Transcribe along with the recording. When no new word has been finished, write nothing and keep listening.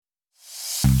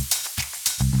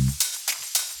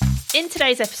In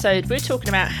today's episode, we're talking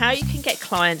about how you can get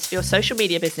clients for your social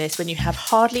media business when you have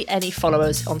hardly any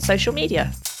followers on social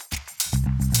media.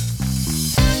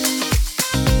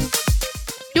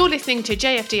 You're listening to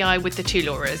JFDI with the two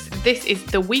Lauras. This is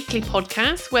the weekly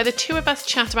podcast where the two of us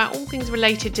chat about all things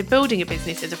related to building a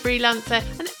business as a freelancer,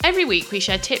 and every week we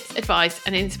share tips, advice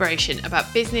and inspiration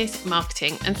about business,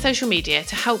 marketing and social media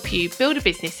to help you build a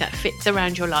business that fits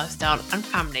around your lifestyle and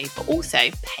family, but also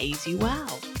pays you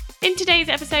well. In today's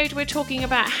episode, we're talking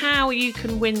about how you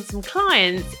can win some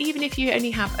clients even if you only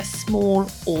have a small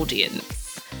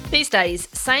audience. These days,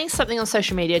 saying something on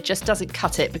social media just doesn't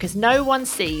cut it because no one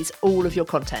sees all of your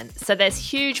content. So there's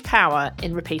huge power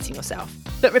in repeating yourself.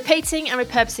 But repeating and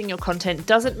repurposing your content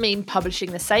doesn't mean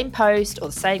publishing the same post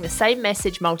or saying the same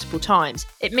message multiple times.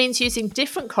 It means using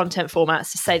different content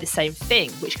formats to say the same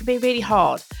thing, which can be really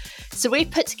hard. So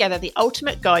we've put together the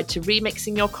ultimate guide to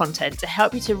remixing your content to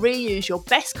help you to reuse your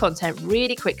best content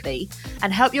really quickly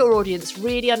and help your audience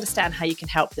really understand how you can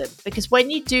help them. Because when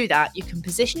you do that, you can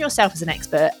position yourself as an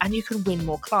expert and you can win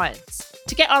more clients.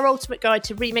 To get our ultimate guide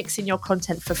to remixing your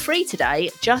content for free today,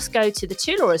 just go to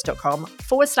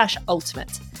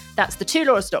thetwolauras.com/ultimate. That's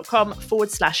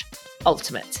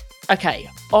thetwolauras.com/ultimate. Okay,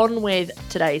 on with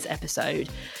today's episode.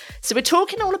 So we're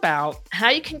talking all about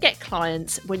how you can get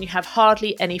clients when you have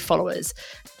hardly any followers.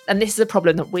 And this is a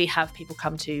problem that we have people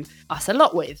come to us a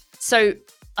lot with. So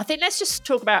I think let's just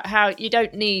talk about how you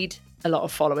don't need a lot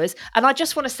of followers. And I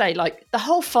just want to say, like, the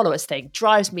whole followers thing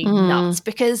drives me nuts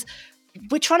because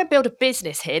we're trying to build a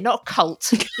business here, not a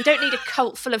cult. We don't need a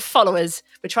cult full of followers.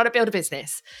 We're trying to build a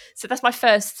business. So that's my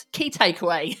first key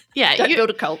takeaway. Yeah, don't build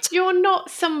a cult. You're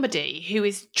not somebody who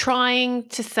is trying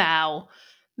to sell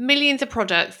millions of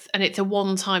products and it's a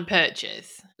one-time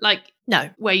purchase. Like, no,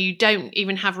 where you don't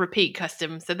even have repeat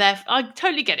customers. So I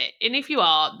totally get it. And if you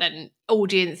are, then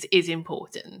audience is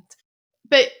important.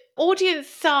 But audience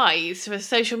size for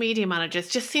social media managers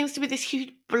just seems to be this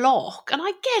huge block. And I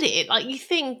get it. Like, you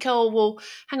think, oh, well,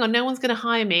 hang on, no one's going to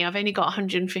hire me. I've only got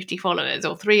 150 followers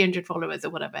or 300 followers or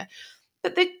whatever.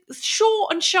 But the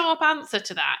short and sharp answer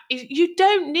to that is you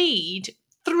don't need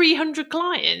 300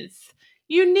 clients.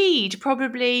 You need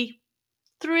probably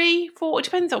 3, 4, it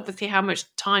depends obviously how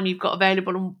much time you've got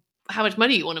available and how much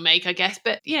money you want to make, I guess.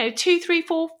 But, 2, 3,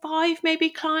 4, 5 maybe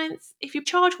clients. If you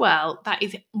charge well, that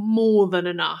is more than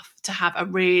enough to have a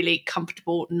really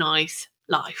comfortable, nice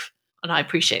life. And I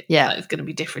appreciate that it's going to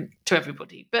be different to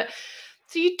everybody. But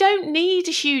so you don't need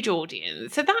a huge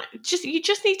audience. So you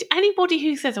just need anybody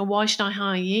who says, oh, why should I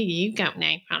hire you? You don't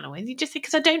need followers. You just say,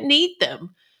 because I don't need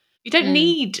them. You don't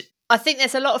need. I think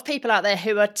there's a lot of people out there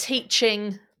who are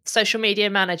teaching social media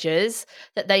managers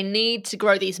that they need to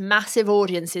grow these massive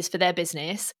audiences for their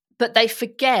business, but they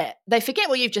forget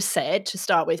what you've just said to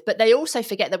start with, but they also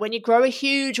forget that when you grow a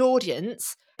huge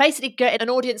audience, basically get an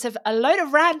audience of a load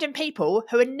of random people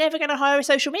who are never going to hire a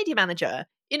social media manager.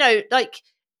 Like,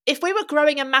 if we were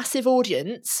growing a massive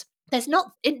audience, there's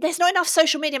not enough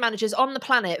social media managers on the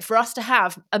planet for us to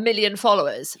have 1 million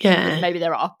followers. Yeah. Maybe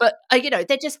there are, but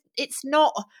it's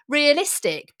not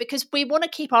realistic because we want to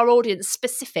keep our audience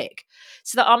specific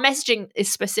so that our messaging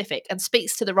is specific and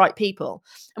speaks to the right people.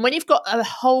 And when you've got a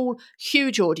whole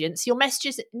huge audience, your message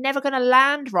is never going to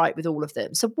land right with all of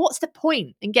them. So what's the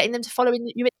point in getting them to follow you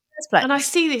in the first place? And I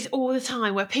see this all the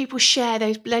time where people share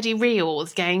those bloody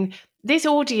reels going, this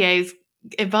audio's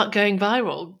going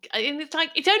viral, and it's like,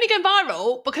 it's only going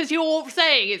viral because you're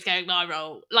saying it's going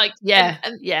viral, like,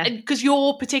 and because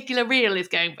your particular reel is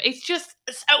going. It's just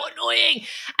so annoying.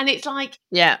 And it's like,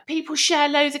 people share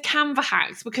loads of Canva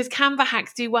hacks because Canva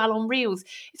hacks do well on reels.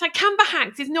 It's like, Canva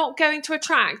hacks is not going to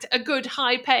attract a good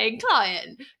high paying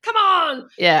client. Come on.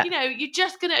 You're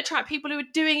just going to attract people who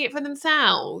are doing it for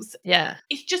themselves.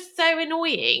 It's just so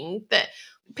annoying that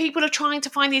people are trying to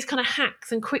find these kind of hacks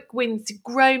and quick wins to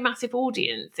grow massive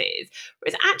audiences.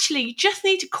 Whereas actually, you just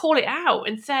need to call it out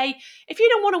and say, if you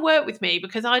don't want to work with me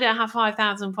because I don't have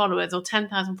 5,000 followers or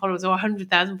 10,000 followers or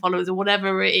 100,000 followers or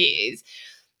whatever it is,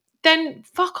 then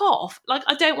fuck off. Like,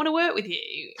 I don't want to work with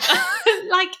you.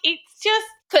 Like, it's just...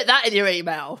 Put that in your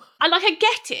email. I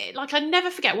get it. Like, I never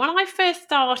forget. When I first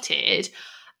started...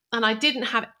 and I didn't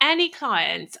have any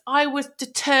clients, I was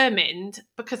determined,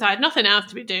 because I had nothing else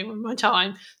to be doing with my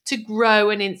time, to grow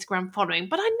an Instagram following.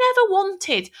 But I never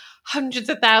wanted hundreds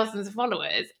of thousands of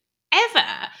followers,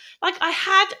 ever. Like, I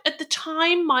had, at the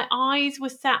time, my eyes were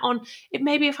set on it.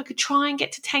 Maybe if I could try and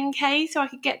get to 10K so I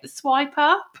could get the swipe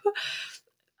up.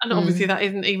 And obviously that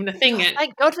isn't even a thing.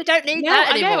 Thank God we don't need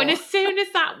that anymore. I know, and as soon as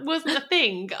that wasn't a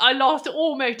thing, I lost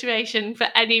all motivation for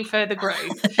any further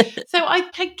growth. So I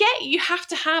get you have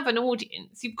to have an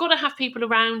audience. You've got to have people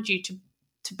around you to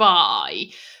buy.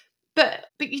 But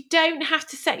you don't have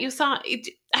to set your side.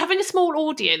 Having a small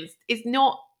audience is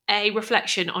not a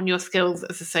reflection on your skills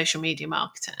as a social media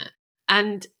marketer.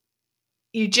 And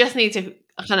you just need to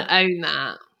kind of own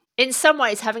that. In some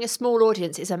ways, having a small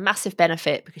audience is a massive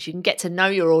benefit because you can get to know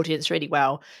your audience really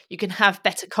well. You can have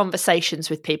better conversations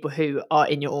with people who are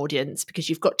in your audience because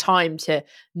you've got time to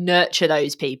nurture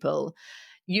those people.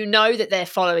 You know that they're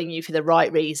following you for the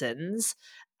right reasons,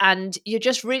 and you're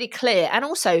just really clear. And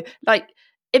also, like,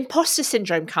 imposter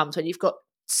syndrome comes when you've got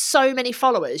so many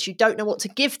followers, you don't know what to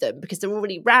give them because they're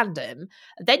already random.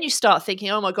 And then you start thinking,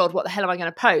 oh my God, what the hell am I going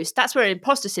to post? That's where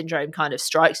imposter syndrome kind of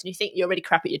strikes and you think you're really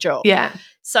crap at your job. Yeah.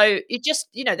 So you just,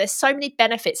 there's so many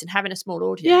benefits in having a small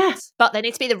audience, but they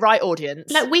need to be the right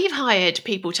audience. Like, we've hired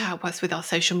people to help us with our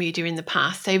social media in the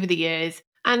past over the years,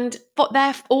 and but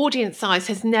their audience size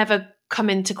has never come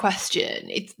into question.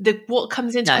 What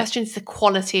comes into question is the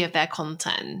quality of their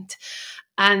content.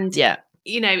 And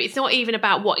it's not even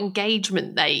about what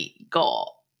engagement they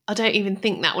got. I don't even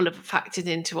think that will have factored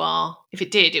into if it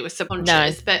did, it was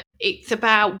subconscious. No. But it's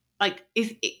about, like,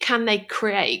 can they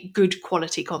create good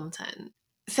quality content?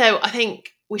 So I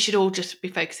think we should all just be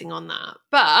focusing on that.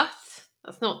 But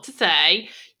that's not to say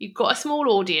you've got a small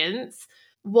audience.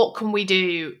 What can we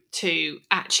do to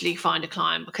actually find a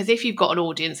client? Because if you've got an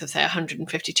audience of, say,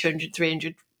 150, 200,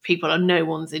 300 people and no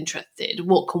one's interested,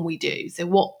 what can we do? So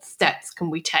what steps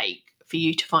can we take for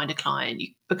you to find a client?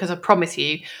 Because I promise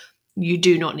you, you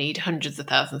do not need hundreds of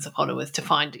thousands of followers to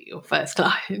find your first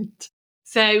client.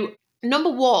 So number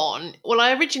one,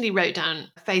 I originally wrote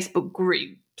down Facebook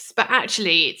groups, but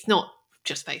actually it's not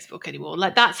just Facebook anymore.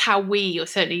 Like, that's how we, or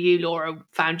certainly you, Laura,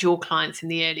 found your clients in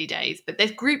the early days. But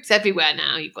there's groups everywhere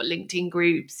now. You've got LinkedIn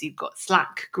groups, you've got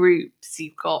Slack groups,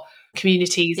 you've got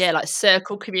communities. Yeah, like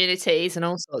circle communities and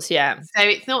all sorts, yeah. So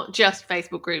it's not just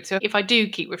Facebook groups. So if I do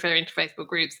keep referring to Facebook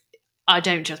groups, I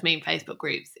don't just mean Facebook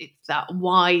groups. It's that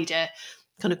wider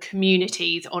kind of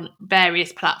communities on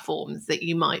various platforms that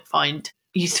you might find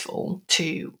useful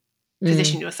to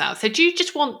position yourself. So do you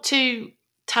just want to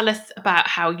tell us about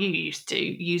how you used to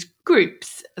use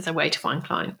groups as a way to find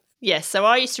clients? Yes, so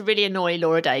I used to really annoy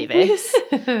Laura Davis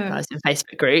when I was in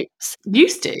Facebook groups.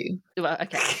 Used to? Well,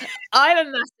 okay. I'm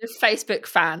a massive Facebook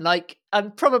fan. Like,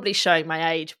 I'm probably showing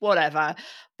my age, whatever.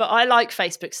 But I like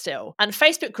Facebook still. And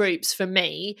Facebook groups, for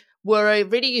me, were a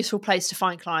really useful place to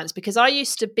find clients because I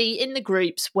used to be in the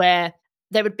groups where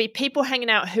there would be people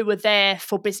hanging out who were there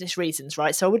for business reasons,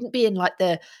 right? So I wouldn't be in like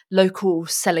the local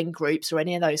selling groups or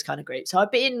any of those kind of groups. So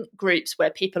I'd be in groups where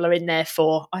people are in there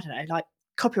for, I don't know, like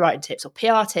copywriting tips or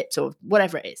PR tips or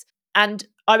whatever it is. And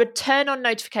I would turn on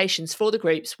notifications for the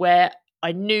groups where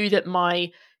I knew that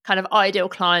my kind of ideal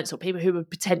clients or people who would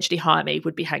potentially hire me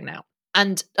would be hanging out.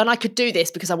 And I could do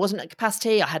this because I wasn't at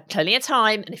capacity. I had plenty of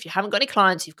time. And if you haven't got any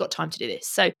clients, you've got time to do this.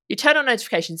 So you turn on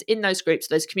notifications in those groups,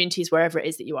 those communities, wherever it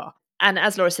is that you are. And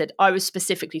as Laura said, I was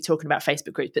specifically talking about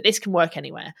Facebook groups, but this can work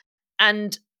anywhere.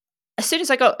 And as soon as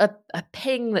I got a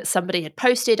ping that somebody had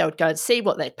posted, I would go and see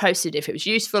what they'd posted, if it was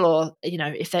useful, or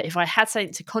if I had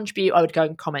something to contribute, I would go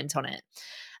and comment on it.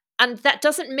 And that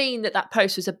doesn't mean that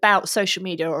post was about social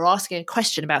media or asking a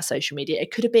question about social media.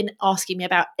 It could have been asking me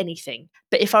about anything.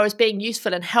 But if I was being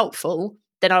useful and helpful,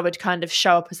 then I would kind of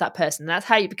show up as that person. That's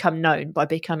how you become known, by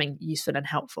becoming useful and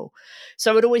helpful.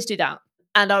 So I would always do that.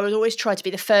 And I would always try to be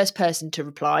the first person to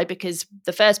reply, because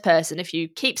the first person, if you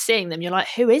keep seeing them, you're like,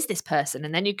 who is this person?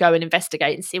 And then you go and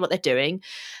investigate and see what they're doing.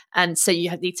 And so you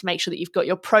need to make sure that you've got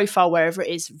your profile, wherever it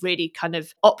is, really kind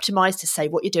of optimized to say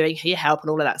what you're doing, who you help, and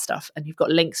all of that stuff. And you've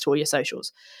got links to all your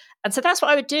socials. And so that's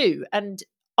what I would do. And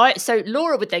so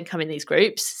Laura would then come in these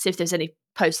groups, see if there's any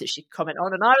posts that she could comment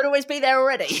on, and I would always be there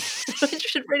already,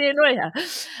 which would really annoy her.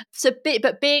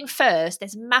 But being first,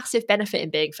 there's massive benefit in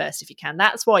being first if you can.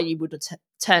 That's why you would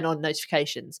turn on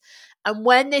notifications. And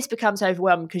when this becomes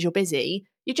overwhelming because you're busy,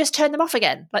 you just turn them off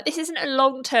again. Like, this isn't a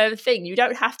long-term thing. You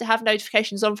don't have to have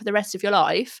notifications on for the rest of your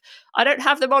life. I don't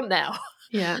have them on now.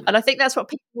 Yeah. And I think that's what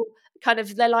people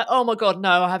they're like, oh my God,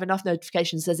 no, I have enough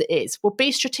notifications as it is. Well,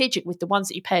 be strategic with the ones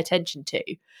that you pay attention to,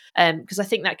 because I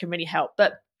think that can really help.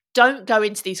 But don't go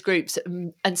into these groups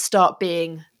and start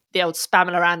being the old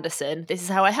Pamela Anderson. This is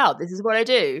how I help. This is what I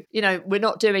do. We're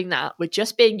not doing that. We're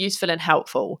just being useful and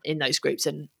helpful in those groups.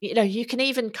 And, you can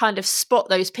even kind of spot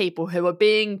those people who are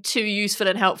being too useful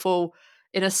and helpful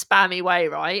in a spammy way,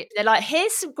 right? They're like,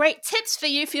 here's some great tips for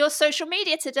you for your social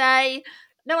media today.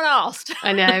 No one asked.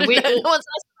 I know.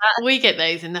 We get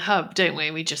those in the hub, don't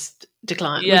we? We just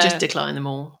decline. Yeah. We just decline them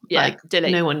all. Yeah,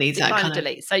 delete. No one needs decline that kind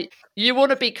delete. Of. So you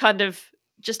want to be kind of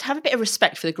just have a bit of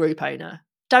respect for the group owner.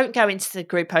 Don't go into the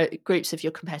groups of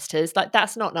your competitors. Like,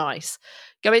 that's not nice.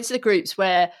 Go into the groups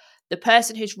where The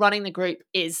person who's running the group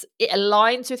it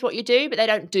aligns with what you do, but they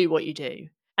don't do what you do.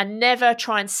 And never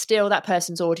try and steal that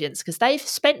person's audience, because they've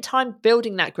spent time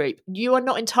building that group. You are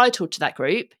not entitled to that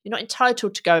group. You're not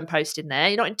entitled to go and post in there.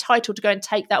 You're not entitled to go and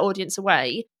take that audience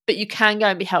away, but you can go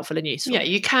and be helpful and useful. Yeah,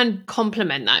 you can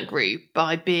complement that group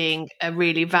by being a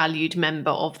really valued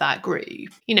member of that group.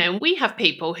 You know, we have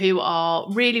people who are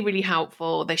really, really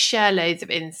helpful. They share loads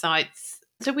of insights.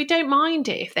 So we don't mind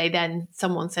it if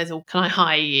someone says, "Oh, can I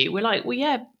hire you?" We're like, well,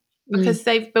 yeah, because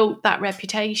they've built that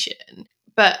reputation.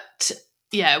 But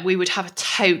yeah, we would have a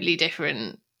totally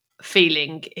different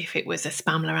feeling if it was a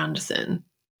Spamler Anderson.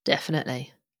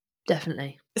 Definitely.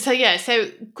 So yeah,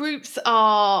 so groups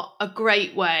are a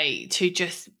great way to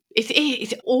just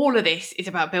it's all of this is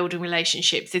about building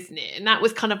relationships, isn't it? And that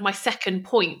was kind of my second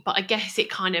point, but I guess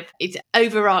it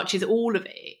overarches all of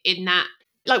it in that,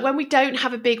 like, when we don't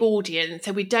have a big audience,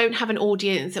 so we don't have an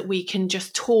audience that we can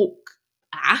just talk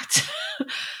at,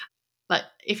 like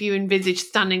if you envisage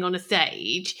standing on a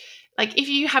stage, like if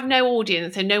you have no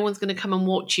audience and no one's going to come and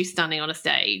watch you standing on a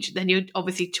stage, then you're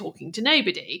obviously talking to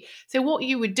nobody. So what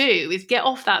you would do is get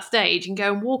off that stage and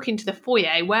go and walk into the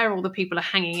foyer where all the people are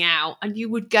hanging out, and you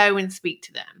would go and speak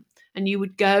to them, and you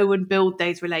would go and build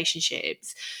those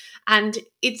relationships. And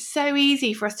it's so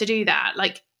easy for us to do that.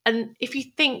 Like, and if you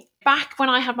think back when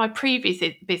I had my previous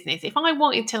business, if I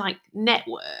wanted to like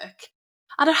network,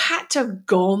 I'd have had to have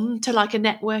gone to like a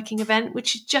networking event,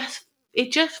 which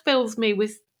it just fills me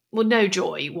with, well, no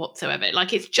joy whatsoever.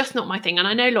 Like, it's just not my thing. And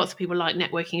I know lots of people like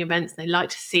networking events. They like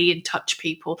to see and touch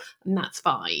people, and that's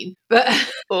fine. But,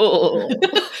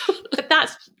 but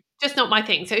that's just not my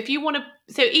thing. So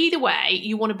either way,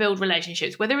 you want to build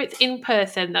relationships, whether it's in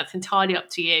person, that's entirely up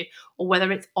to you, or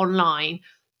whether it's online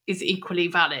is equally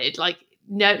valid. Like,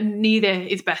 no, neither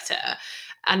is better.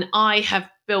 And I have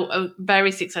built a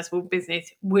very successful business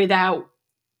without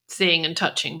seeing and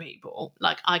touching people.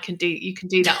 Like, you can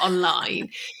do that online.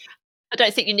 I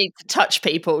don't think you need to touch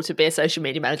people to be a social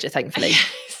media manager, thankfully.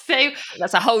 So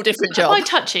that's a whole different job. By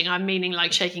touching, I'm meaning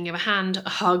like shaking of a hand, a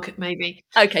hug, maybe.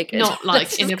 Okay, good. Not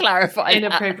like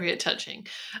inappropriate touching.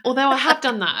 Although I have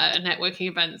done that at a networking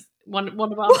event. One of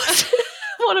our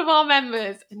one of our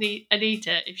members,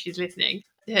 Anita, if she's listening,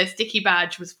 her sticky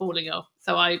badge was falling off,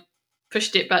 so I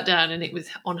pushed it back down and it was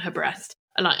on her breast.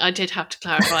 And I did have to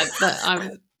clarify that I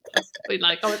was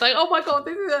like, oh my God,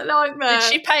 this is a nightmare. Did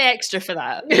she pay extra for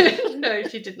that? No,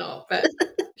 she did not, but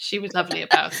she was lovely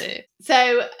about it.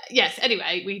 So yes,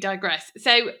 anyway, we digress.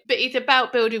 So, but it's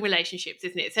about building relationships,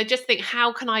 isn't it? So just think,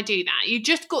 how can I do that? You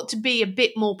just got to be a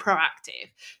bit more proactive.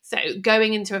 So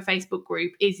going into a Facebook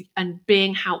group and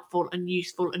being helpful and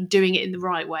useful and doing it in the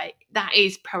right way, that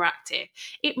is proactive.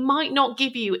 It might not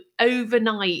give you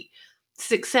overnight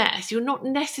success. You're not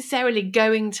necessarily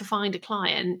going to find a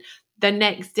client the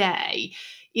next day,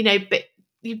 but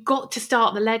you've got to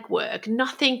start the legwork.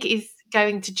 Nothing is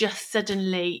going to just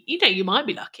suddenly, you might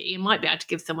be lucky. You might be able to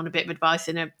give someone a bit of advice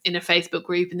in a Facebook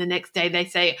group, and the next day they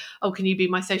say, oh, can you be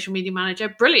my social media manager?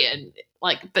 Brilliant.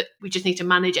 But we just need to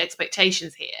manage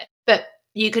expectations here. But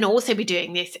you can also be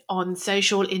doing this on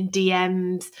social, in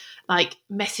DMs, like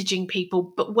messaging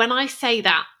people. But when I say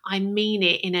that, I mean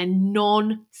it in a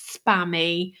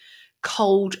non-spammy,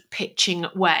 cold pitching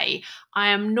way. I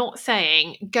am not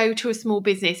saying go to a small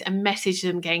business and message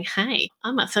them going, hey,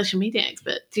 I'm a social media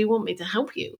expert. Do you want me to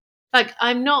help you? Like,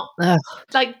 I'm not,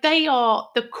 like, they are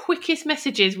the quickest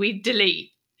messages we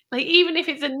delete. Like, even if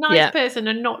it's a nice person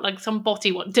and not like some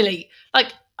botty one, delete.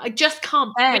 Like, I just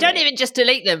can't bear it. We don't even just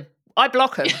delete them. I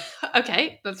block them.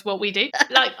 Okay, that's what we do.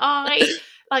 I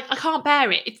can't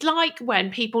bear it. It's like when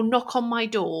people knock on my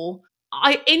door,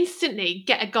 I instantly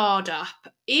get a guard up.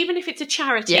 Even if it's a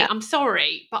charity, I'm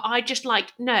sorry, but I just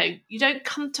no, you don't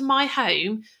come to my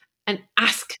home and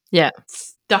ask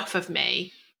stuff of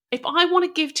me. If I want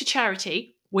to give to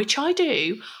charity, which I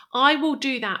do, I will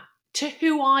do that to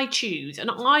who I choose, and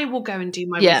I will go and do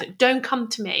my research. Don't come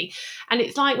to me. And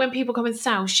it's like when people come and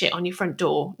sell shit on your front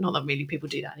door. Not that really people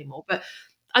do that anymore, but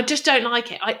I just don't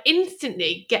like it. I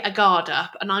instantly get a guard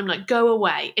up and I'm like, go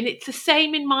away. And it's the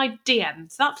same in my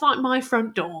DMs. That's like my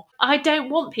front door. I don't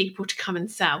want people to come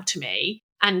and sell to me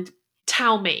and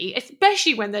tell me,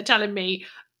 especially when they're telling me,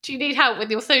 do you need help with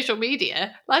your social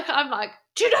media? Like, I'm like,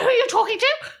 do you know who you're talking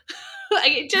to?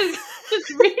 Like, it just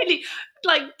really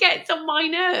gets on my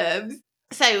nerves.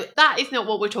 So that is not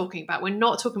what we're talking about. We're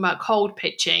not talking about cold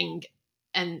pitching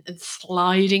and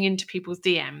sliding into people's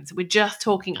DMs. We're just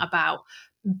talking about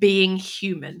being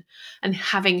human and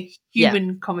having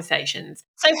human conversations.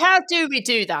 So how do we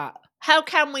do that? How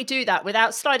can we do that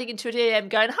without sliding into a DM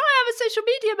going, hi, I'm a social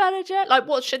media manager? Like,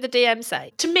 what should the DM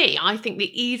say? To me, I think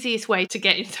the easiest way to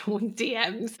get into someone's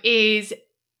DMs is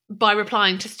by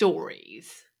replying to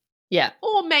stories. Yeah.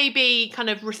 Or maybe kind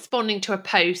of responding to a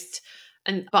post,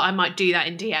 but I might do that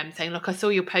in DM saying, look, I saw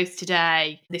your post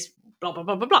today, this blah, blah,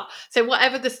 blah, blah, blah. So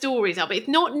whatever the stories are, but it's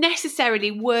not necessarily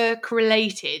work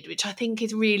related, which I think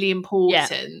is really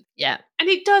important. Yeah. And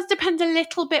it does depend a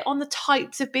little bit on the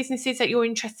types of businesses that you're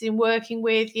interested in working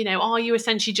with. You know, are you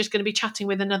essentially just going to be chatting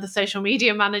with another social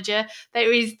media manager?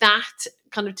 There is that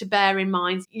kind of to bear in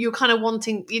mind. You're kind of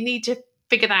you need to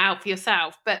figure that out for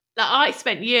yourself. But like, I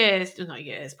spent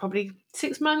probably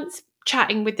 6 months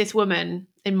chatting with this woman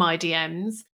in my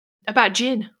DMs about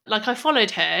gin. Like, I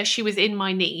followed her. She was in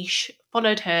my niche,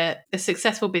 followed her, a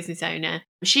successful business owner.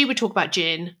 She would talk about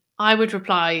gin. I would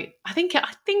reply. I think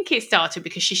it started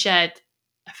because she shared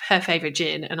her favourite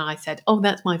gin, and I said, oh,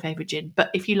 that's my favourite gin.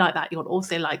 But if you like that, you'll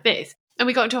also like this. And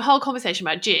we got into a whole conversation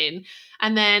about gin.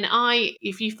 And then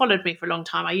if you followed me for a long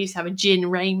time, I used to have a gin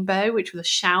rainbow, which was a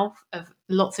shelf of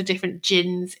lots of different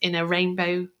gins in a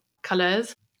rainbow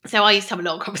colours. So I used to have a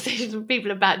lot of conversations with people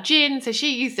about gin. So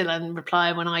she used to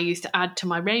reply when I used to add to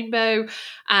my rainbow.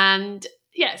 And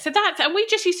yeah, and we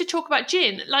just used to talk about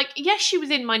gin. Like, yes, she was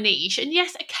in my niche. And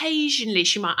yes, occasionally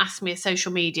she might ask me a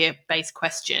social media based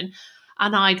question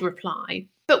and I'd reply.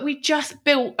 But we just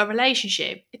built a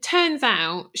relationship. It turns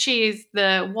out she is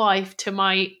the wife to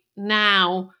my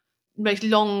now most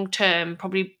long-term,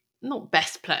 probably not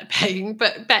best paying,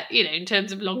 but in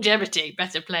terms of longevity,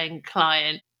 better playing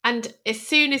client. And as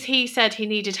soon as he said he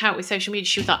needed help with social media,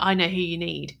 she was like, I know who you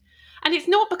need. And it's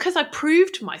not because I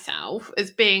proved myself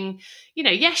as being,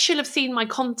 yes, she'll have seen my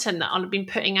content that I'll have been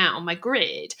putting out on my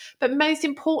grid. But most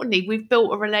importantly, we've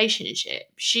built a relationship.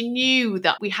 She knew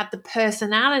that we had the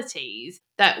personalities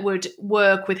that would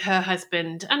work with her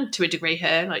husband and to a degree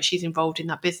her, like she's involved in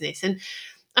that business. And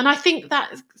I think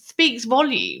that speaks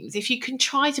volumes if you can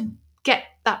try to get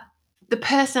the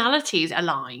personalities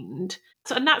aligned.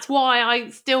 So, and that's why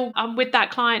I'm with that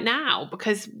client now,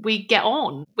 because we get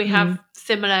on. We have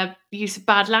similar use of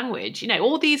bad language,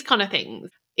 all these kind of things.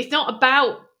 It's not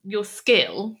about your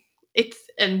skill.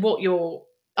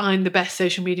 I'm the best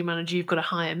social media manager, you've got to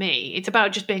hire me. It's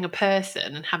about just being a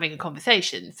person and having a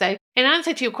conversation. So in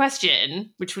answer to your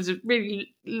question, which was a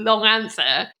really long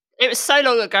answer, it was so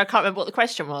long ago, I can't remember what the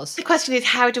question was. The question is,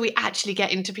 how do we actually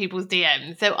get into people's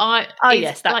DMs? So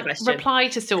question. Reply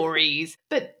to stories,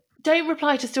 but don't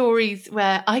reply to stories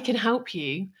where I can help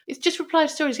you. It's just reply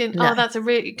to stories going, No.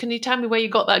 can you tell me where you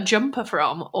got that jumper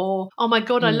from? Or, oh my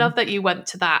God, I love that you went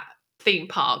to that theme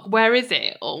park. Where is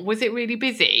it? Or was it really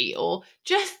busy? Or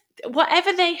just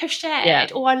whatever they have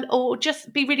shared, or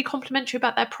just be really complimentary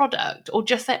about their product, or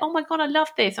just say, oh my God, I love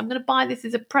this. I'm going to buy this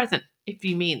as a present, if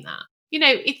you mean that.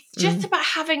 It's just about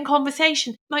having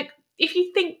conversation. Like, if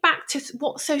you think back to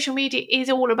what social media is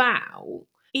all about,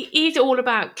 it is all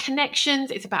about connections.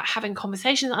 It's about having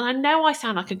conversations. And I know I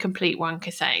sound like a complete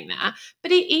wanker saying that,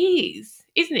 but it is,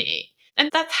 isn't it? And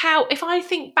that's how, if I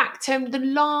think back to the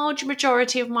large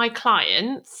majority of my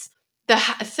clients,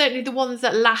 certainly the ones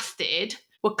that lasted,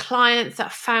 were clients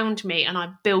that found me and I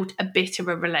built a bit of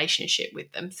a relationship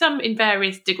with them, some in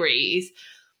various degrees.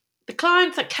 The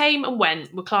clients that came and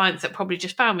went were clients that probably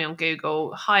just found me on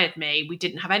Google, hired me, we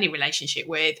didn't have any relationship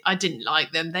with, I didn't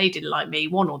like them, they didn't like me,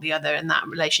 one or the other, and that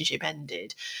relationship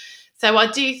ended. So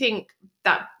I do think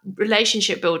that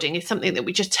relationship building is something that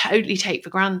we just totally take for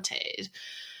granted.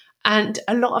 And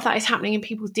a lot of that is happening in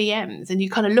people's DMs. And you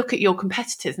kind of look at your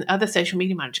competitors and other social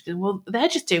media managers and, well, they're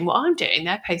just doing what I'm doing.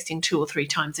 They're posting 2 or 3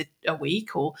 times a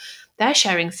week, or they're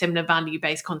sharing similar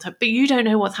value-based content, but you don't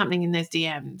know what's happening in those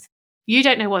DMs. You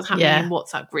don't know what's happening in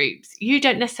WhatsApp groups. You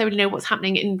don't necessarily know what's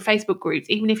happening in Facebook groups,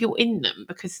 even if you're in them,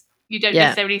 because you don't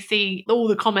necessarily see all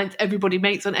the comments everybody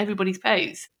makes on everybody's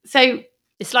posts. So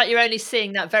it's like you're only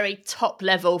seeing that very top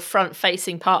level front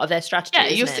facing part of their strategy.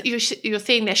 Yeah, you're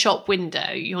seeing their shop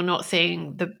window. You're not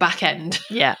seeing the back end.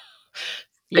 Yeah.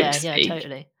 Yeah,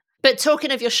 totally. But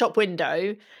talking of your shop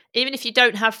window, even if you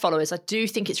don't have followers, I do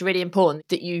think it's really important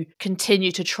that you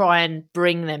continue to try and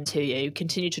bring them to you,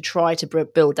 continue to try to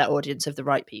build that audience of the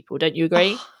right people. Don't you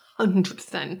agree?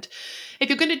 100%. If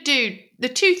you're going to do the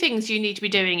 2 things you need to be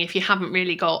doing if you haven't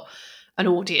really got an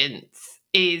audience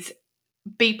is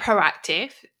be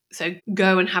proactive. So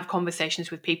go and have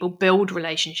conversations with people, build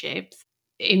relationships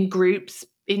in groups,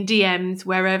 in DMs,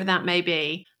 wherever that may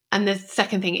be. And the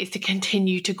second thing is to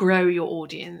continue to grow your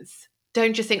audience.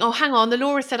 Don't just think, oh, hang on, the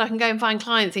law has said I can go and find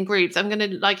clients in groups. I'm going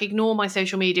to like ignore my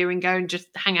social media and go and just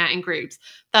hang out in groups.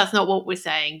 That's not what we're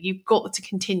saying. You've got to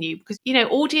continue because,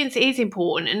 audience is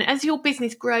important. And as your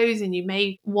business grows and you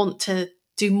may want to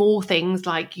do more things,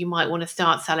 like you might want to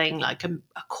start selling like a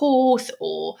course,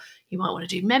 or you might want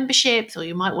to do memberships, or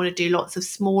you might want to do lots of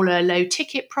smaller, low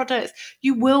ticket products.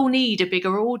 You will need a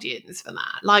bigger audience for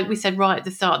that. Like we said right at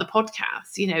the start of the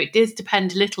podcast, it does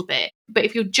depend a little bit. But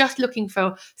if you're just looking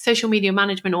for social media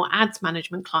management or ads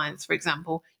management clients, for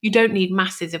example, you don't need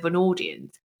masses of an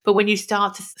audience. But when you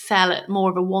start to sell at more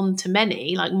of a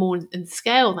one-to-many, like more and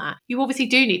scale that, you obviously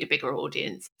do need a bigger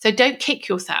audience. So don't kick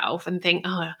yourself and think,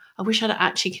 oh, I wish I'd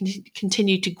actually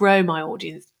continued to grow my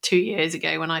audience 2 years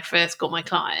ago when I first got my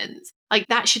clients. Like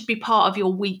that should be part of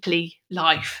your weekly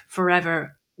life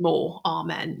forever more.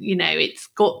 Amen. It's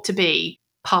got to be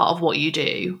part of what you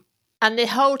do. And the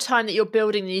whole time that you're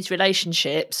building these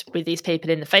relationships with these people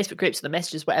in the Facebook groups or the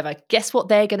messages, whatever, guess what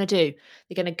they're going to do?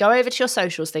 They're going to go over to your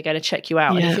socials. They're going to check you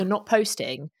out. Yeah. And if you're not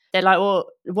posting, they're like, well,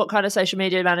 what kind of social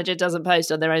media manager doesn't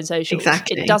post on their own socials?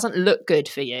 Exactly. It doesn't look good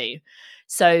for you.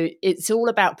 So it's all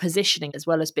about positioning as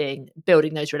well as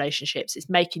building those relationships. It's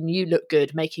making you look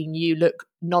good, making you look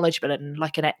knowledgeable and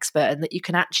like an expert, and that you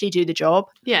can actually do the job.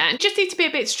 Yeah, and just need to be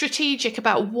a bit strategic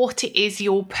about what it is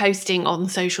you're posting on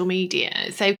social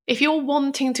media. So if you're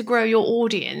wanting to grow your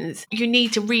audience, you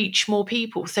need to reach more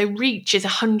people. So reach is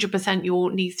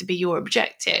 100% needs to be your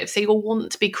objective. So you'll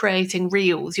want to be creating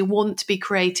reels, you'll want to be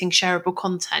creating shareable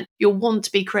content, you'll want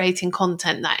to be creating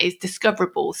content that is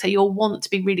discoverable. So you'll want to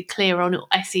be really clear on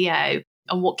SEO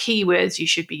and what keywords you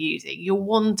should be using. You'll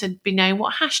want to be knowing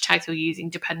what hashtags you're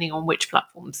using depending on which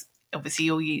platforms obviously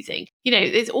you're using.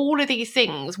 There's all of these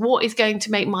things. What is going to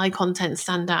make my content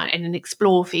stand out in an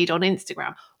explore feed on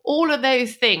Instagram? All of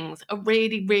those things are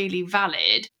really, really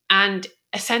valid and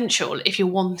essential if you're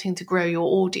wanting to grow your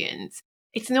audience.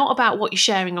 It's not about what you're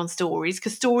sharing on stories,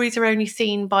 because stories are only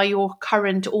seen by your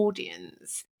current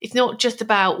audience. It's not just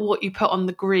about what you put on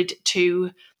the grid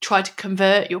to try to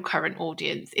convert your current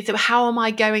audience. It's about how am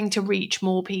I going to reach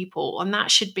more people? And that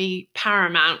should be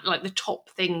paramount, like the top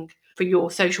thing for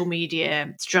your social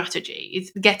media strategy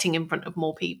is getting in front of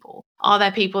more people. Are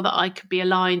there people that I could be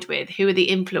aligned with? Who are the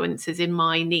influencers in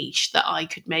my niche that I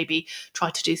could maybe try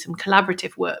to do some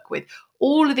collaborative work with?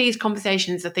 All of these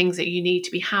conversations are things that you need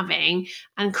to be having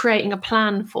and creating a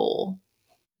plan for.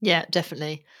 Yeah,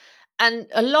 definitely. And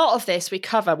a lot of this we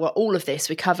cover, all of this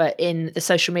we cover in the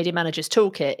Social Media Managers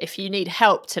Toolkit. If you need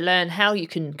help to learn how you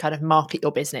can kind of market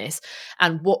your business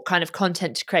and what kind of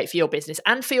content to create for your business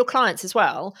and for your clients as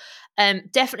well,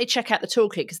 definitely check out the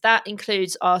toolkit, because that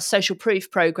includes our Social Proof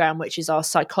program, which is our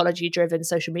psychology-driven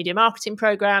social media marketing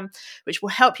program, which will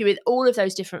help you with all of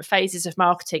those different phases of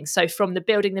marketing. So from the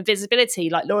building the visibility,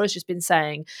 like Laura's just been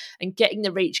saying, and getting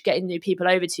the reach, getting new people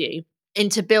over to you,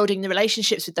 into building the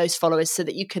relationships with those followers so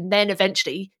that you can then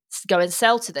eventually go and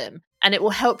sell to them. And it will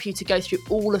help you to go through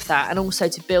all of that, and also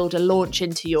to build a launch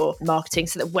into your marketing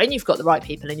so that when you've got the right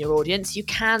people in your audience, you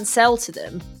can sell to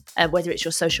them. Whether it's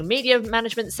your social media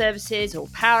management services or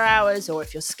power hours, or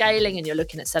if you're scaling and you're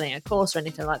looking at selling a course or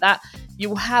anything like that, you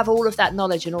will have all of that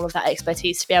knowledge and all of that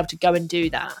expertise to be able to go and do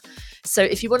that. So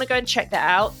if you want to go and check that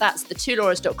out, that's the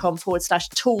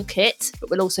twolauras.com/toolkit, but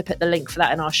we'll also put the link for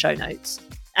that in our show notes.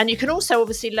 And you can also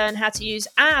obviously learn how to use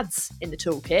ads in the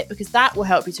toolkit, because that will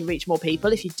help you to reach more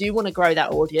people. If you do want to grow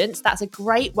that audience, that's a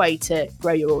great way to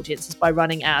grow your audience, is by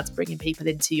running ads, bringing people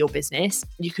into your business.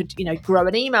 You could, grow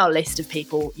an email list of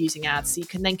people using ads, so you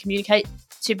can then communicate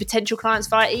to potential clients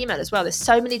via email as well. There's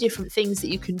so many different things that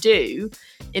you can do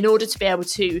in order to be able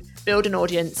to build an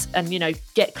audience and,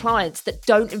 get clients that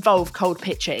don't involve cold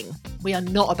pitching. We are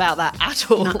not about that at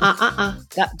all.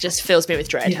 That just fills me with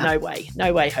dread. Yeah.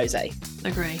 No way, Jose.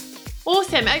 Agree.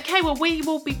 Awesome. Okay, well, we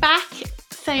will be back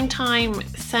same time,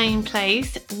 same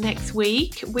place next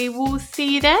week. We will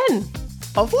see you then.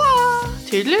 Au revoir.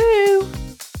 Toodaloo.